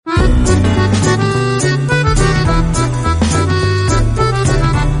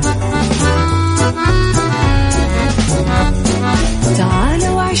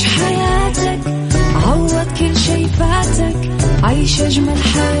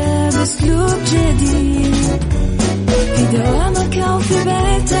بأسلوب جديد. في دوامك أو في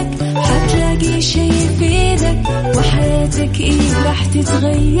بيتك حتلاقي شي يفيدك، وحياتك إيه راح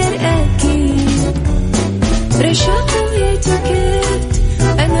تتغير أكيد. رشاق ويتوكيت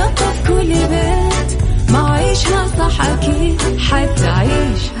أنا قف كل بيت، ما عيشها صح أكيد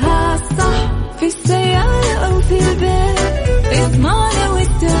حتعيشها صح. في السيارة أو في البيت اضمعنا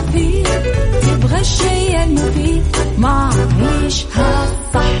والتوفيق، تبغى الشيء المفيد ما عيشها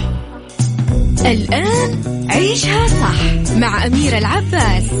صح. الآن عيشها صح مع أميرة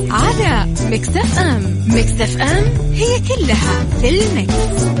العباس على ميكس اف ام. ميكس اف ام هي كلها في الميكس.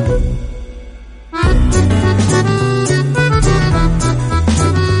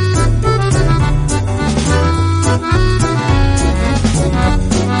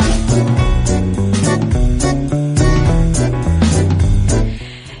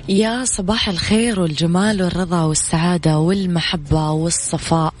 يا صباح الخير والجمال والرضا والسعادة والمحبة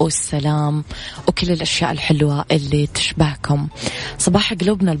والصفاء والسلام وكل الأشياء الحلوة اللي تشبهكم. صباح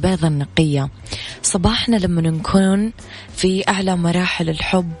قلوبنا البيضة النقية، صباحنا لما نكون في أعلى مراحل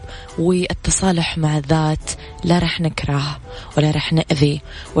الحب والتصالح مع الذات. لا رح نكره ولا رح نأذي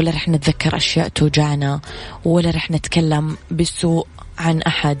ولا رح نتذكر أشياء توجعنا ولا رح نتكلم بسوء عن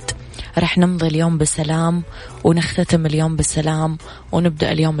أحد. رح نمضي اليوم بسلام ونختتم اليوم بسلام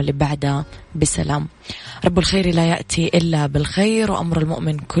ونبدأ اليوم اللي بعده بسلام. رب الخير لا يأتي إلا بالخير وأمر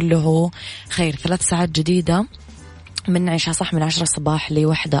المؤمن كله خير. 3 ساعات جديدة من عيشها صح من 10 الصباح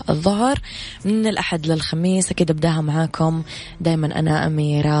ل1 الظهر، من الأحد للخميس. أكيد أبداها معاكم دايما أنا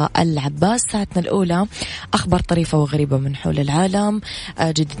أميرة العباس. ساعتنا الأولى أخبار طريفة وغريبة من حول العالم،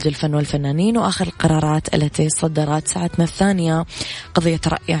 جديد الفن والفنانين وآخر القرارات التي صدرت. ساعتنا الثانية قضية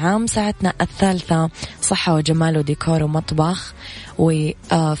رأي عام. ساعتنا الثالثة صحة وجمال وديكور ومطبخ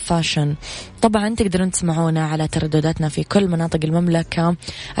وفاشن. طبعا تقدرون تسمعونا على تردداتنا في كل مناطق المملكة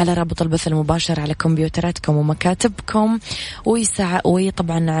على رابط البث المباشر على كمبيوتراتكم ومكاتبكم،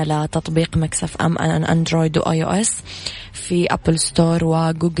 وطبعا على تطبيق ميكس اف ام اندرويد واي او اس في ابل ستور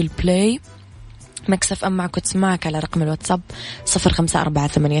وجوجل بلاي. ميكس اف ام معك وتسمعك على رقم الواتساب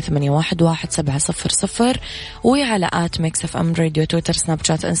 0548811700 وعلى آت ميكس اف ام راديو، تويتر، سناب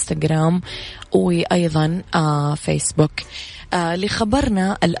شات، انستغرام وأيضا فيسبوك.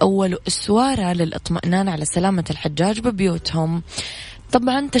 لخبرنا الأول، السوارة للإطمئنان على سلامة الحجاج ببيوتهم.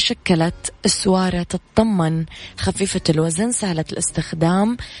 طبعا تشكلت السوارة تتضمن خفيفة الوزن سهلة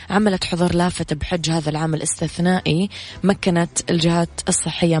الاستخدام، عملت حضور لافت بحج هذا العام الاستثنائي، مكنت الجهات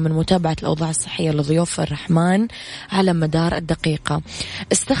الصحية من متابعة الأوضاع الصحية لضيوف الرحمن على مدار الدقيقة.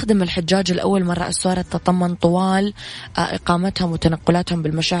 استخدم الحجاج لأول مرة السوارة تتضمن طوال إقامتهم وتنقلاتهم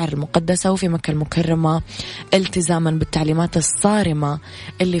بالمشاعر المقدسة وفي مكة المكرمة، التزاما بالتعليمات الصارمة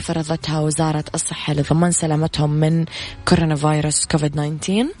اللي فرضتها وزارة الصحة لضمان سلامتهم من كورونا فيروس كوفيد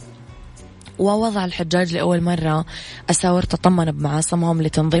 19. ووضع الحجاج لأول مرة أساور تطمن بمعاصمهم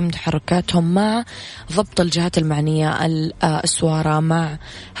لتنظيم تحركاتهم مع ضبط الجهات المعنية. الأسوارة مع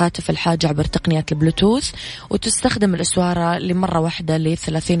هاتف الحاجة عبر تقنية البلوتوث، وتستخدم الأسوارة لمرة واحدة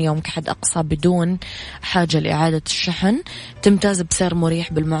ل30 يوم كحد أقصى بدون حاجة لإعادة الشحن. تمتاز بسعر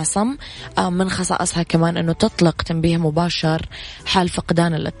مريح بالمعصم. من خصائصها كمان أنه تطلق تنبيه مباشر حال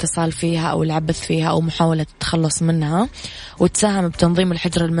فقدان الاتصال فيها أو العبث فيها أو محاولة التخلص منها، وتساهم بتنظيم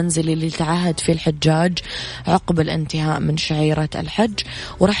الحجر المنزلي اللي تعهد في الحجاج عقب الانتهاء من شعيرة الحج.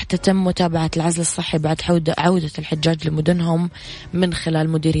 وراح تتم متابعة العزل الصحي بعد عودة الحجاج لمدنهم من خلال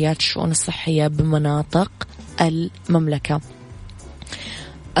مديريات الشؤون الصحية بمناطق المملكة.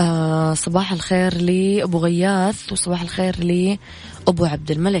 صباح الخير لأبو غياث وصباح الخير لأبو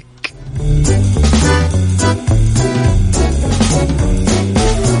عبد الملك.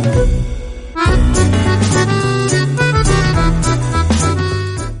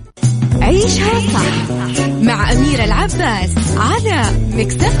 عيشها صح مع أميرة العباس على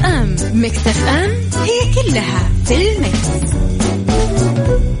ميكس اف ام. ميكس اف ام هي كلها في الميكس.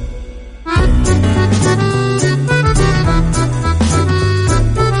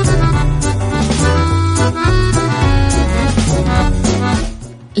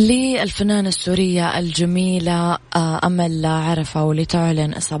 للفنانة السورية الجميلة أمل عرفة واللي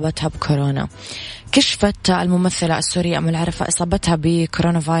تعلن إصابتها بكورونا. كشفت الممثلة السورية أمل عرفة إصابتها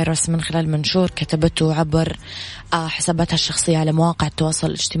بكورونا فيروس من خلال منشور كتبته عبر حساباتها الشخصية على مواقع التواصل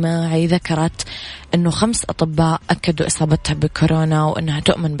الاجتماعي. ذكرت أنه 5 أطباء أكدوا إصابتها بكورونا وأنها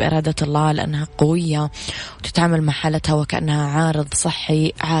تؤمن بإرادة الله لأنها قوية وتتعامل مع حالتها وكأنها عارض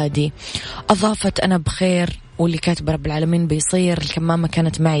صحي عادي. أضافت أنا بخير واللي كاتب رب العالمين بيصير. الكمامة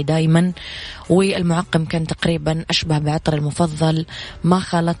كانت معي دايما، والمعقم كان تقريبا أشبه بعطر المفضل. ما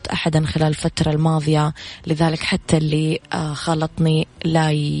خالطت أحدا خلال الفترة الماضية، لذلك حتى اللي خالطني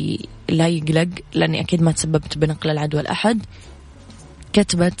لا يقلق، لأني أكيد ما تسببت بنقل العدوى لأحد.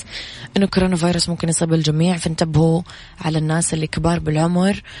 كتبت إنه كورونا فيروس ممكن يصيب الجميع، فانتبهوا على الناس اللي كبار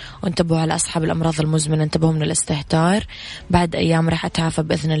بالعمر، وانتبهوا على أصحاب الأمراض المزمنة، انتبهوا من الاستهتار. بعد أيام راح أتعافى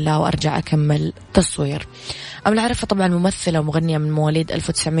بإذن الله وأرجع أكمل تصوير. أم العرفة طبعا ممثلة ومغنية من مواليد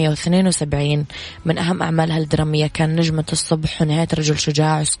 1972. من أهم أعمالها الدرامية كان نجمة الصبح ونهاية رجل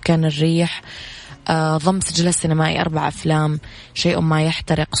شجاع وسكان الريح. ضم سجلها السينمائي 4 أفلام: شيء ما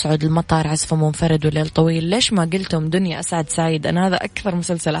يحترق، صعود المطار، عزف منفرد، وليل طويل. ليش ما قلتم دنيا أسعد سعيد؟ أنا هذا أكثر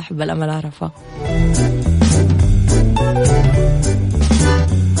مسلسل أحب الأمل عرفة.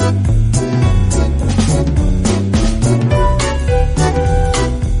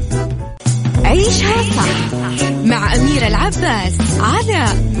 عيشها صح مع أميرة العباس على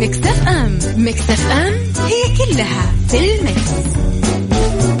ميكس اف ام. ميكس اف ام هي كلها في الميكس.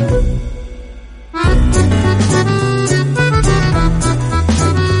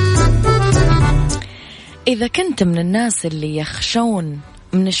 إذا كنت من الناس اللي يخشون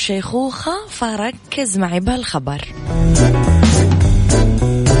من الشيخوخة فركز معي بهالخبر.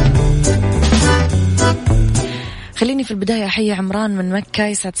 خليني في البداية أحيي عمران من مكة،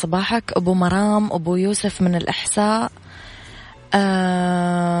 يسعد صباحك. أبو مرام، أبو يوسف من الإحساء،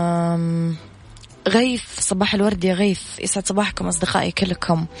 غيث، صباح الورد يا غيث، يسعد صباحكم أصدقائي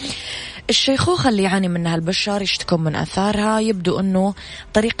كلكم. الشيخوخة اللي يعاني منها البشر يشتكون من أثارها. يبدو أنه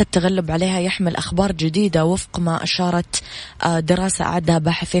طريقة التغلب عليها يحمل أخبار جديدة وفق ما أشارت دراسة أعدها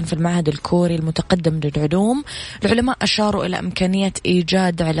باحثين في المعهد الكوري المتقدم للعلوم. العلماء أشاروا إلى إمكانية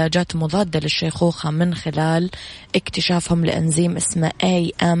إيجاد علاجات مضادة للشيخوخة من خلال اكتشافهم لأنزيم اسمه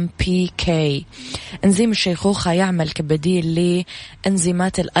AMPK. أنزيم الشيخوخة يعمل كبديل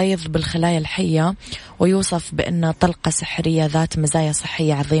لأنزيمات الأيض بالخلايا الحية، ويوصف بأنه طلقة سحرية ذات مزايا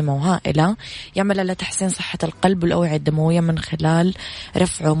صحية عظيمة وهائلة. يعمل على تحسين صحة القلب والأوعية الدموية من خلال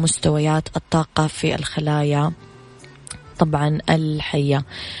رفع مستويات الطاقة في الخلايا طبعا الحية.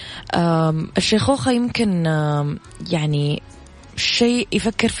 الشيخوخة يمكن يعني شيء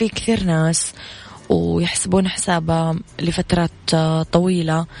يفكر فيه كثير ناس ويحسبون حسابه لفترات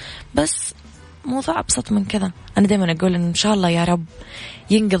طويلة، بس موضوع أبسط من كذا. أنا دايما أقول إن شاء الله يا رب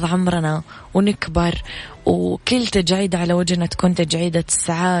ينقض عمرنا ونكبر، وكل تجعيدة على وجهنا تكون تجعيدة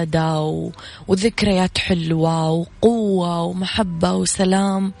سعادة وذكريات حلوة وقوة ومحبة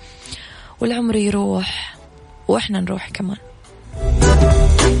وسلام، والعمر يروح وإحنا نروح كمان.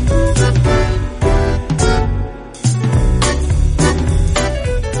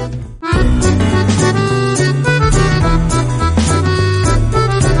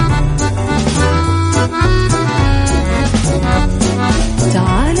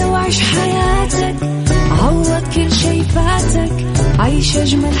 عيش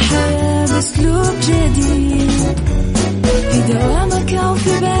أجمل حياة بأسلوب جديد، في دوامك أو في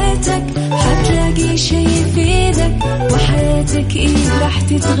بيتك حتلاقي شي يفيدك، وحياتك إيه راح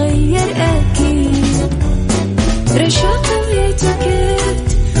تتغير أكيد. رشاق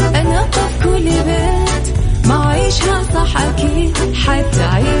ويتوكيت أنا قف كل بيت، ما عيشها صح أكيد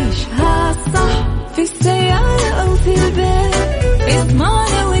حتعيشها صح، في السيارة أو في البيت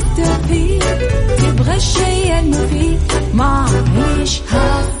اسمعنا والتوفيق، تبغى الشيء المفيد ما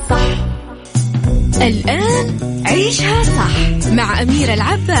عيشها صح. الآن عيشها صح مع أميرة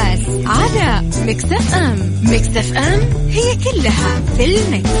العباس على ميكس اف ام. ميكس اف ام هي كلها في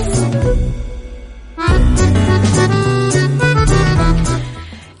الميكس.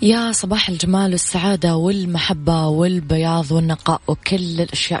 يا صباح الجمال والسعادة والمحبة والبياض والنقاء وكل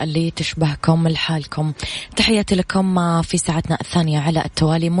الأشياء اللي تشبهكم لحالكم. تحياتي لكم في ساعتنا الثانية على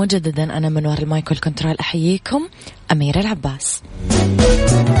التوالي مجددا. أنا من وراء المايك والكنترول أحييكم أميرة العباس.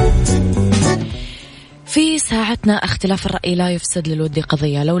 في ساعتنا اختلاف الرأي لا يفسد للود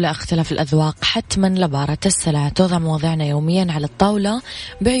قضية، لولا اختلاف الأذواق حتما لبارة السلع. توضع مواضيعنا يوميا على الطاولة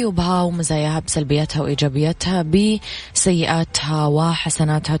بعيوبها ومزاياها، بسلبياتها وإيجابياتها، بسيئاتها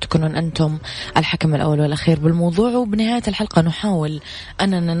وحسناتها. تكونون أنتم الحكم الأول والأخير بالموضوع، وبنهاية الحلقة نحاول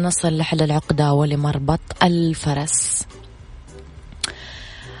أننا نصل لحل العقدة ولمربط الفرس.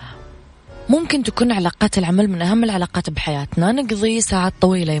 ممكن تكون علاقات العمل من أهم العلاقات بحياتنا. نقضي ساعات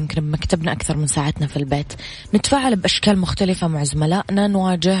طويلة يمكن بمكتبنا أكثر من ساعتنا في البيت، نتفاعل بأشكال مختلفة مع زملائنا،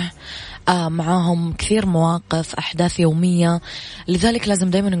 نواجه معاهم كثير مواقف، أحداث يومية. لذلك لازم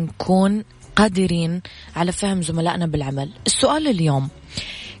دايما نكون قادرين على فهم زملائنا بالعمل. السؤال اليوم: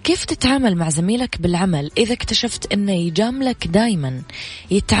 كيف تتعامل مع زميلك بالعمل إذا اكتشفت أنه يجاملك دايما،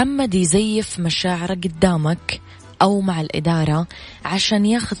 يتعمد يزيف مشاعره قدامك أو مع الإدارة عشان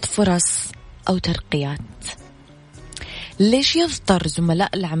ياخذ فرص أو ترقيات؟ ليش يضطر زملاء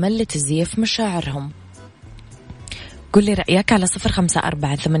العمل لتزييف مشاعرهم؟ قل لي رأيك على 0548811700.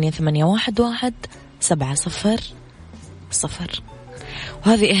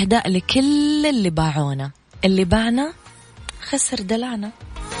 وهذه إهداء لكل اللي باعونا، اللي باعنا خسر دلعنا.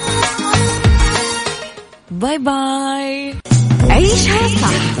 باي باي. عيشها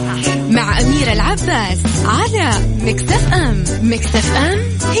صح مع أميرة العباس على ميكس اف ام. ميكس اف ام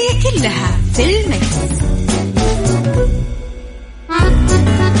هي كلها في الميكس.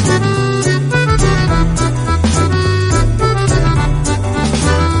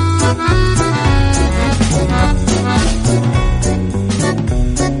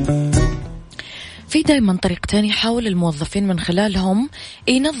 في دايما طريقتين يحاول الموظفين من خلالهم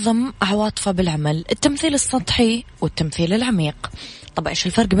ينظم عواطفه بالعمل: التمثيل السطحي والتمثيل العميق. طب إيش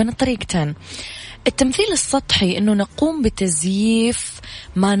الفرق بين الطريقتين؟ التمثيل السطحي إنه نقوم بتزييف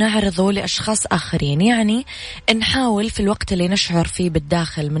ما نعرضه لأشخاص آخرين، يعني نحاول في الوقت اللي نشعر فيه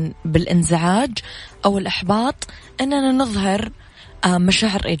بالداخل بالانزعاج أو الإحباط أننا نظهر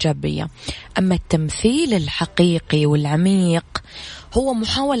مشاعر إيجابية. أما التمثيل الحقيقي والعميق هو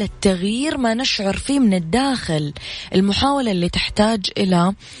محاولة تغيير ما نشعر فيه من الداخل، المحاولة اللي تحتاج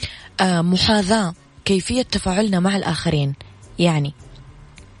إلى محاذاة كيفية تفاعلنا مع الآخرين. يعني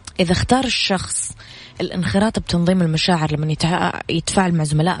إذا اختار الشخص الانخراط بتنظيم المشاعر لما يتفاعل مع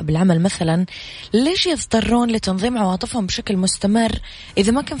زملاء بالعمل مثلا، ليش يضطرون لتنظيم عواطفهم بشكل مستمر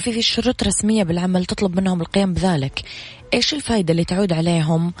إذا ما كان في شروط رسمية بالعمل تطلب منهم القيام بذلك؟ إيش الفائدة اللي تعود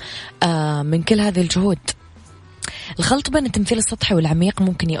عليهم من كل هذه الجهود؟ الخلط بين التمثيل السطحي والعميق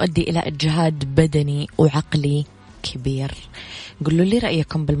ممكن يؤدي إلى إجهاد بدني وعقلي كبير. قولوا لي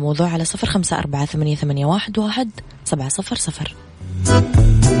رأيكم بالموضوع على 0548811700.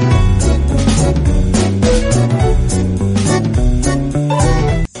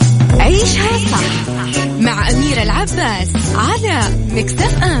 عيشها صح مع أميرة العباس على ميكس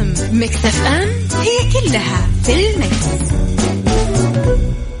اف ام. ميكس اف ام هي كلها في الميكس.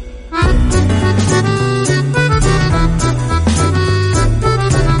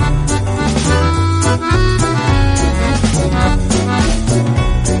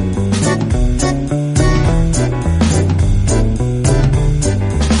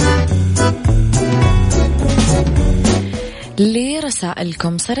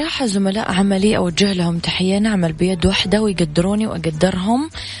 لرسائلكم صراحة زملاء عملي أوجه لهم تحية، نعمل بيد واحدة ويقدروني وأقدرهم،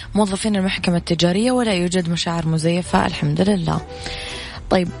 موظفين المحكمة التجارية ولا يوجد مشاعر مزيفة الحمد لله.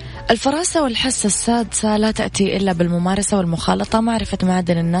 طيب، الفراسة والحاسة السادسة لا تأتي إلا بالممارسة والمخالطة. معرفة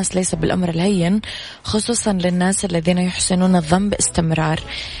معادن الناس ليس بالأمر الهين، خصوصا للناس الذين يحسنون الظن باستمرار.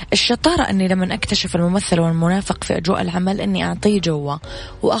 الشطارة أني لما أكتشف الممثل والمنافق في أجواء العمل أني أعطيه جوه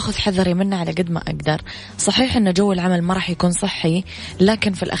وأخذ حذري منه على قد ما أقدر. صحيح أن جو العمل ما راح يكون صحي،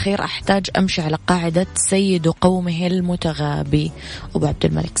 لكن في الأخير أحتاج أمشي على قاعدة سيد قومه المتغابي. أبو عبد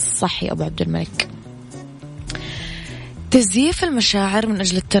الملك صحي. أبو عبد الملك. تزييف المشاعر من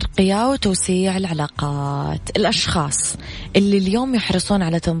أجل الترقية وتوسيع العلاقات. الأشخاص اللي اليوم يحرصون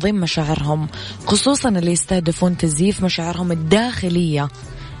على تنظيم مشاعرهم، خصوصا اللي يستهدفون تزييف مشاعرهم الداخلية،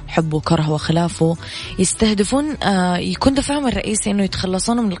 حب وكره وخلافه، يستهدفون يكون دفعهم الرئيسي أنه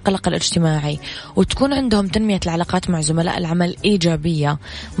يتخلصون من القلق الاجتماعي وتكون عندهم تنمية العلاقات مع زملاء العمل إيجابية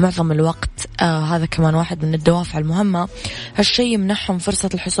معظم الوقت. هذا كمان واحد من الدوافع المهمة. هالشيء يمنحهم فرصة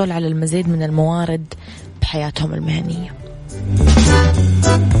الحصول على المزيد من الموارد بحياتهم المهنية.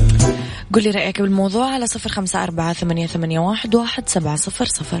 قولي رأيك بالموضوع على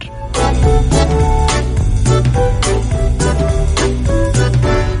 0548811700.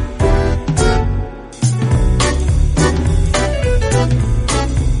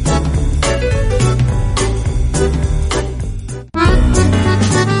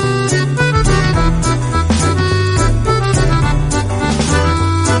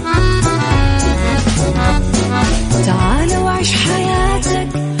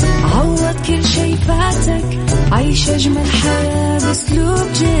 عيش أجمل حياة بأسلوب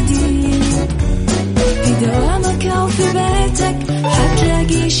جديد، في دوامك أو في بيتك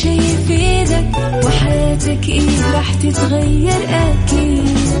حتلاقي شي يفيدك، وحياتك إيه راح تتغير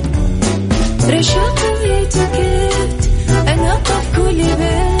أكيد. رشاق ويتوكيت أنا قف كل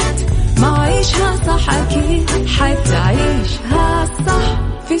بيت، ما عيشها صح أكيد حتعيشها صح،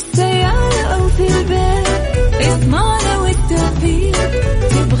 في السيارة أو في البيت اسمعنا والتوفيق،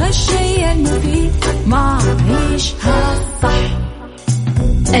 تبغى الشي المفيد ما عيشها صح.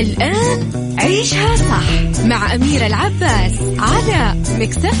 الآن عيشها صح مع أميرة العباس على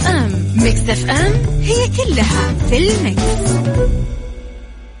مكسف أم. مكسف أم هي كلها في المكس.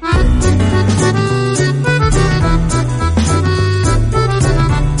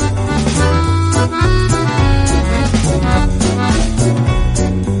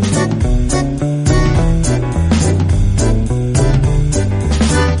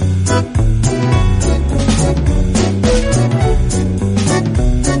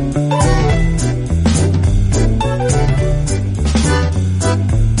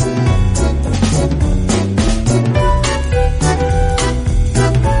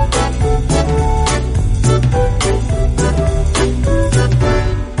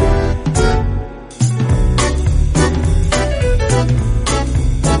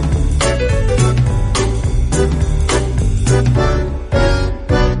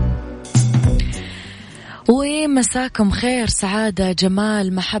 مساكم خير، سعادة،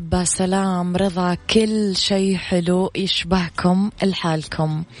 جمال، محبة، سلام، رضا، كل شيء حلو يشبهكم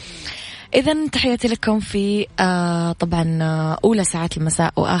لحالكم. إذن تحياتي لكم في طبعا أولى ساعات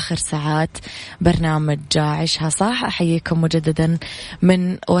المساء وآخر ساعات برنامج عيشها صح. أحييكم مجددا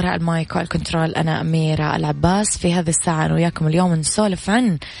من وراء المايك والكنترول. أنا أميرة العباس. في هذه الساعة أنا وياكم اليوم نسولف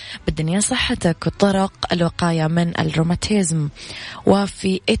عن بالدنيا صحتك وطرق الوقاية من الروماتيزم،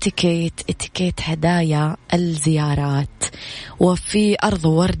 وفي اتيكيت هدايا الزيارات، وفي أرض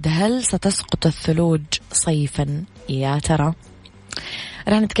ورد هل ستسقط الثلوج صيفا يا ترى.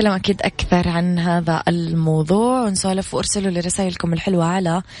 راح نتكلم أكيد أكثر عن هذا الموضوع ونسولف، وارسلوا لي رسائلكم الحلوة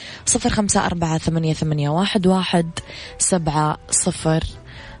على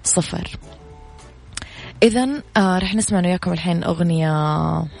 0548811700. إذن راح نسمع وياكم الحين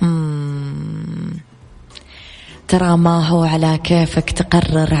أغنية ترى ما هو على كيفك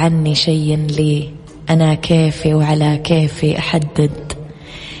تقرر عني شيء لي، أنا كيفي وعلى كيفي أحدد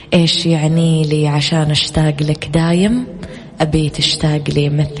إيش يعني لي عشان أشتاق لك دايم، أبي تشتاق لي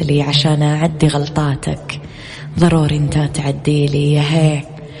مثلي عشان أعدي غلطاتك، ضروري انت تعدي لي يا هي،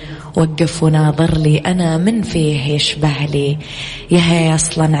 وقف وناظر لي أنا من فيه يشبه لي يا هي،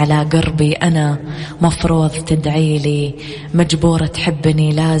 أصلا على قربي أنا مفروض تدعي لي، مجبورة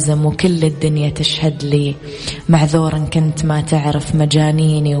تحبني لازم وكل الدنيا تشهد لي، معذورا كنت ما تعرف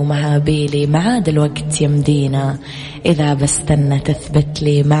مجانيني ومهابيلي، معاد الوقت يمدينا إذا بستنى تثبت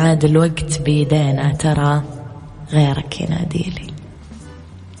لي، معاد الوقت بيدينا ترى غيرك يناديلي.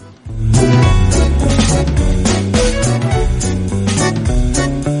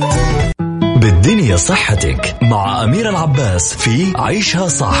 بالدنيا صحتك مع أميرة العباس في عيشها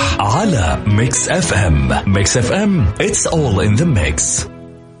صح على ميكس اف ام. ميكس اف ام it's all in the mix.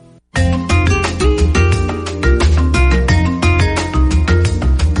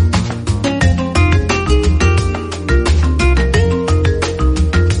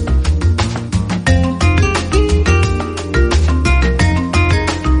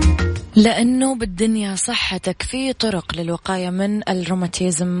 لأنه بالدنيا صحتك في طرق للوقاية من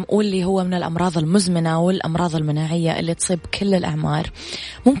الروماتيزم، واللي هو من الأمراض المزمنة والأمراض المناعية اللي تصيب كل الأعمار.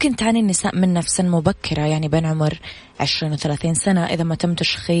 ممكن تعاني النساء منها في سن مبكرة، يعني بين عمر 20 و30 سنة إذا ما تم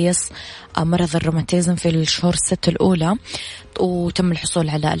تشخيص مرض الروماتيزم في الشهور 6 الأولى وتم الحصول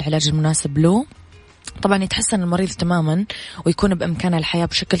على العلاج المناسب له. طبعا يتحسن المريض تماما ويكون بإمكانه الحياة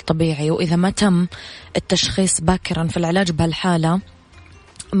بشكل طبيعي، وإذا ما تم التشخيص باكرا في العلاج بهالحالة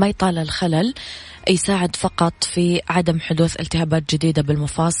ما يطال الخلل، يساعد فقط في عدم حدوث التهابات جديدة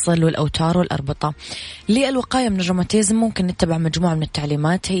بالمفاصل والأوتار والأربطة. للوقاية من الروماتيزم ممكن نتبع مجموعة من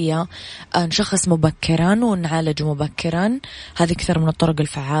التعليمات، هي نشخص مبكرا ونعالج مبكرا، هذه كثير من الطرق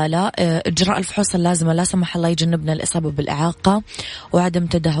الفعالة. إجراء الفحوص اللازمة لا سمح الله يجنبنا الإصابة بالإعاقة، وعدم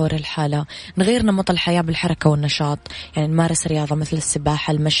تدهور الحالة. نغير نمط الحياة بالحركة والنشاط، يعني نمارس رياضة مثل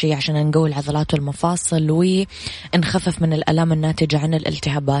السباحة، المشي، عشان نقوي العضلات والمفاصل ونخفف من الآلام الناتجة عن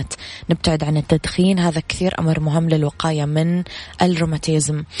الالتهابات. نبتعد عن التدخين، هذا كثير أمر مهم للوقاية من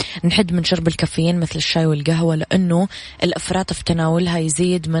الروماتيزم. نحد من شرب الكافيين مثل الشاي والقهوة، لأنه الإفراط في تناولها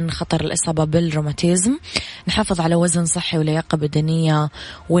يزيد من خطر الإصابة بالروماتيزم. نحافظ على وزن صحي ولياقة بدنية،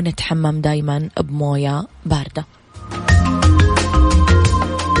 ونتحمم دايما بموية باردة.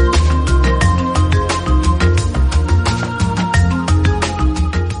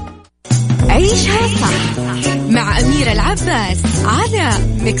 عيشها صح مع أميرة العباس على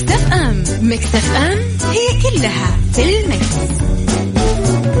ميكس اف ام. ميكس اف ام هي كلها في الميكس.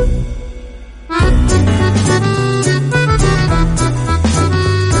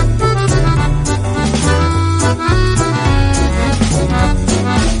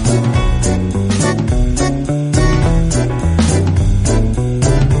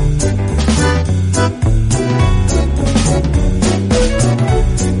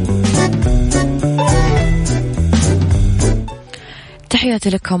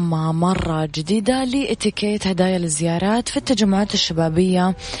 تحياتي لكم مرة جديدة. لإتيكيت هدايا الزيارات في التجمعات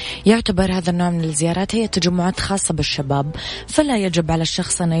الشبابية، يعتبر هذا النوع من الزيارات هي تجمعات خاصة بالشباب، فلا يجب على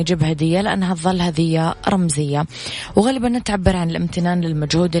الشخص أن يجيب هدية لأنها تظل هدية رمزية، وغالبا تعبر عن الامتنان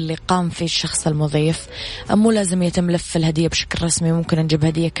للمجهود اللي قام فيه الشخص المضيف. مو لازم يتم لف الهدية بشكل رسمي، ممكن نجيب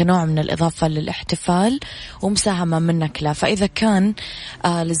هدية كنوع من الإضافة للاحتفال ومساهمة منك له. فإذا كان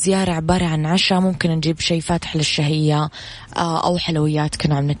الزيارة عبارة عن عشاء، ممكن نجيب شيء فاتح للشهية أو حلويات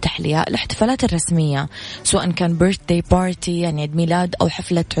كنوع من التحلية. الاحتفالات الرسمية سواء كان birthday party يعني عيد ميلاد، أو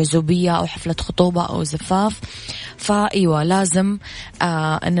حفلة عزوبية، أو حفلة خطوبة، أو زفاف، فأيوة لازم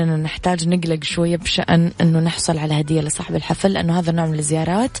أننا نحتاج نقلق شوية بشأن أنه نحصل على هدية لصاحب الحفل، لأنه هذا النوع من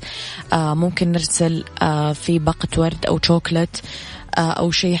الزيارات ممكن نرسل في باقة ورد أو شوكولات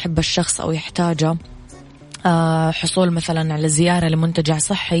أو شيء يحب الشخص أو يحتاجه. حصول مثلا على زيارة لمنتجع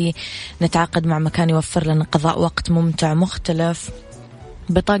صحي، نتعاقد مع مكان يوفر لنا قضاء وقت ممتع مختلف،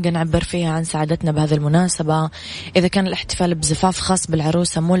 بطاقة نعبر فيها عن سعادتنا بهذه المناسبة. إذا كان الاحتفال بزفاف خاص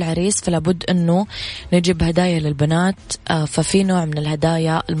بالعروسة مو العريس، فلا بد أنه نجيب هدايا للبنات، ففي نوع من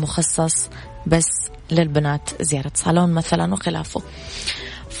الهدايا المخصص بس للبنات، زيارة صالون مثلا وخلافه.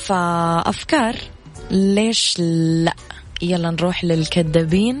 فأفكار ليش لا؟ يلا نروح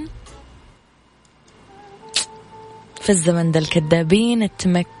للكذابين. في الزمن ده الكذابين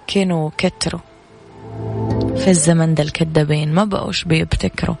تمكنوا كتروا، في الزمن ده الكذابين ما بقوش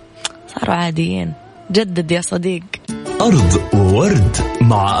بيبتكروا، صاروا عاديين. جدد يا صديق. أرض وورد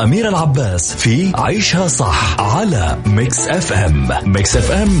مع أميرة العباس في عيشها صح على ميكس اف ام. ميكس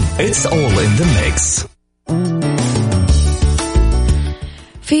اف ام it's all in the mix.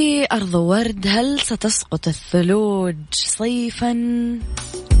 في أرض وورد، هل ستسقط الثلوج صيفا؟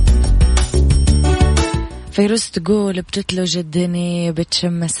 فيروز تقول بتتلج الدنيا،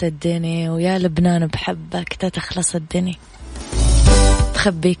 بتشمس الدنيا، ويا لبنان بحبك تتخلص الدنيا،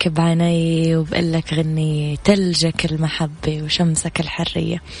 تخبيك بعيني وبقلك غني، تلجك المحبة وشمسك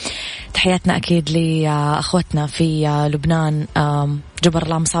الحرية. تحياتنا أكيد لأخوتنا في لبنان، جبر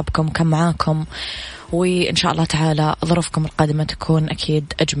الله مصابكم، كم معاكم، وإن شاء الله تعالى ظروفكم القادمة تكون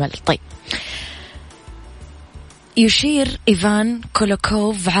أكيد أجمل. طيب، يشير إيفان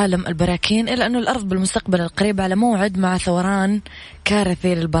كولوكوف عالم البراكين إلى أن الأرض بالمستقبل القريب على موعد مع ثوران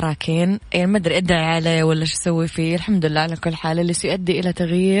كارثي للبراكين. يعني ما أدري أدعي عليه ولا شو أسوي فيه، الحمد لله على كل حال، اللي سيؤدي إلى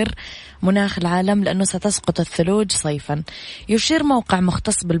تغيير مناخ العالم لأنه ستسقط الثلوج صيفا. يشير موقع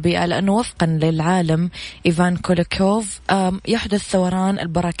مختص بالبيئة لأنه وفقا للعالم إيفان كولوكوف يحدث ثوران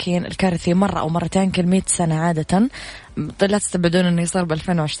البراكين الكارثي مرة أو مرتين كل 100 سنة عادة. لا تستبعدون أنه يصير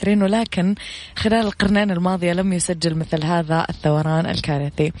ب2020، ولكن خلال القرنين الماضية لم يسجل مثل هذا الثوران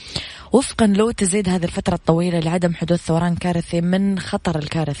الكارثي. وفقا له تزيد هذه الفترة الطويلة لعدم حدوث ثوران كارثي من خطر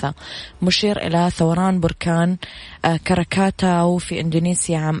الكارثة، مشير إلى ثوران بركان كاراكاتاو في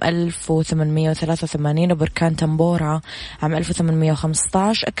إندونيسيا عام 1883 وبركان تمبورا عام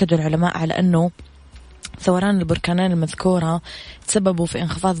 1815. أكدوا العلماء على أنه ثوران البركانين المذكورة تسببوا في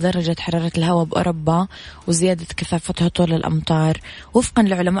انخفاض درجة حرارة الهواء بأوروبا وزيادة كثافتها طول الأمطار. وفقا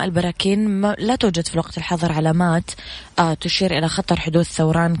لعلماء البراكين لا توجد في الوقت الحاضر علامات تشير إلى خطر حدوث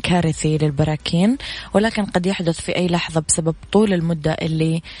ثوران كارثي للبراكين، ولكن قد يحدث في أي لحظة بسبب طول المدة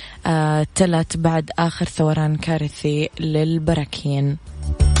اللي تلت بعد آخر ثوران كارثي للبراكين.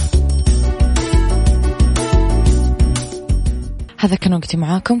 هذا كان وقتي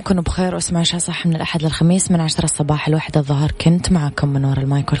معاكم، كنوا بخير واسمعوا عيشها صح من الأحد للخميس من 10 الصباح ل1 الظهر. كنت معاكم من وراء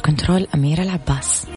المايك والكنترول أميرة العباس.